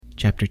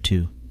Chapter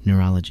 2,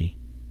 Neurology.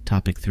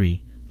 Topic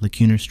 3,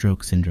 Lacunar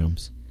stroke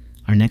syndromes.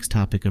 Our next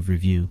topic of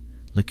review,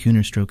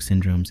 lacunar stroke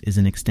syndromes, is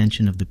an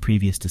extension of the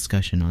previous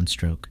discussion on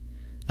stroke.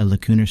 A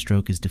lacunar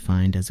stroke is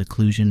defined as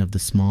occlusion of the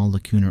small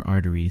lacunar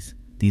arteries.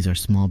 These are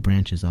small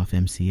branches off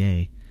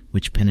MCA,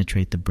 which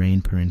penetrate the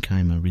brain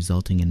parenchyma,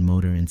 resulting in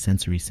motor and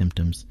sensory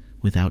symptoms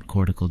without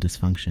cortical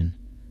dysfunction.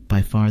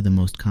 By far the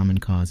most common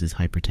cause is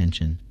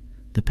hypertension.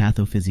 The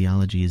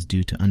pathophysiology is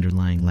due to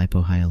underlying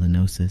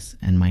lipohyalinosis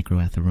and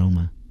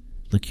microatheroma.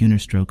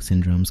 Lacunar stroke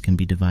syndromes can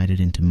be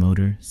divided into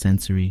motor,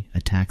 sensory,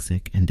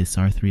 ataxic, and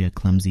dysarthria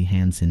clumsy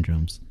hand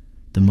syndromes.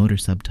 The motor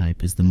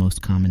subtype is the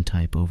most common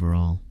type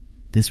overall.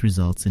 This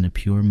results in a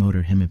pure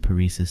motor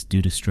hemiparesis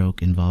due to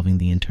stroke involving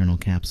the internal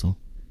capsule.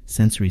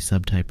 Sensory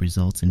subtype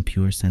results in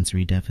pure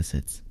sensory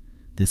deficits.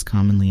 This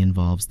commonly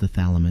involves the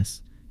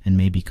thalamus and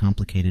may be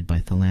complicated by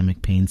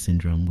thalamic pain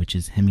syndrome, which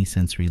is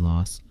hemisensory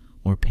loss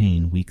or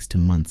pain weeks to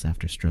months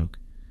after stroke.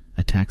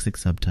 Ataxic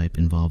subtype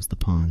involves the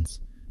pons.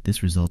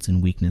 This results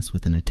in weakness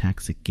with an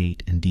ataxic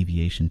gait and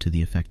deviation to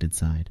the affected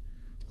side.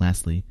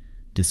 Lastly,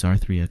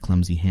 dysarthria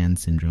clumsy hand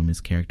syndrome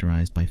is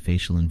characterized by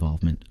facial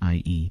involvement,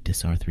 i.e.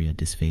 dysarthria,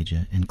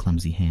 dysphagia, and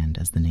clumsy hand,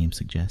 as the name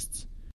suggests.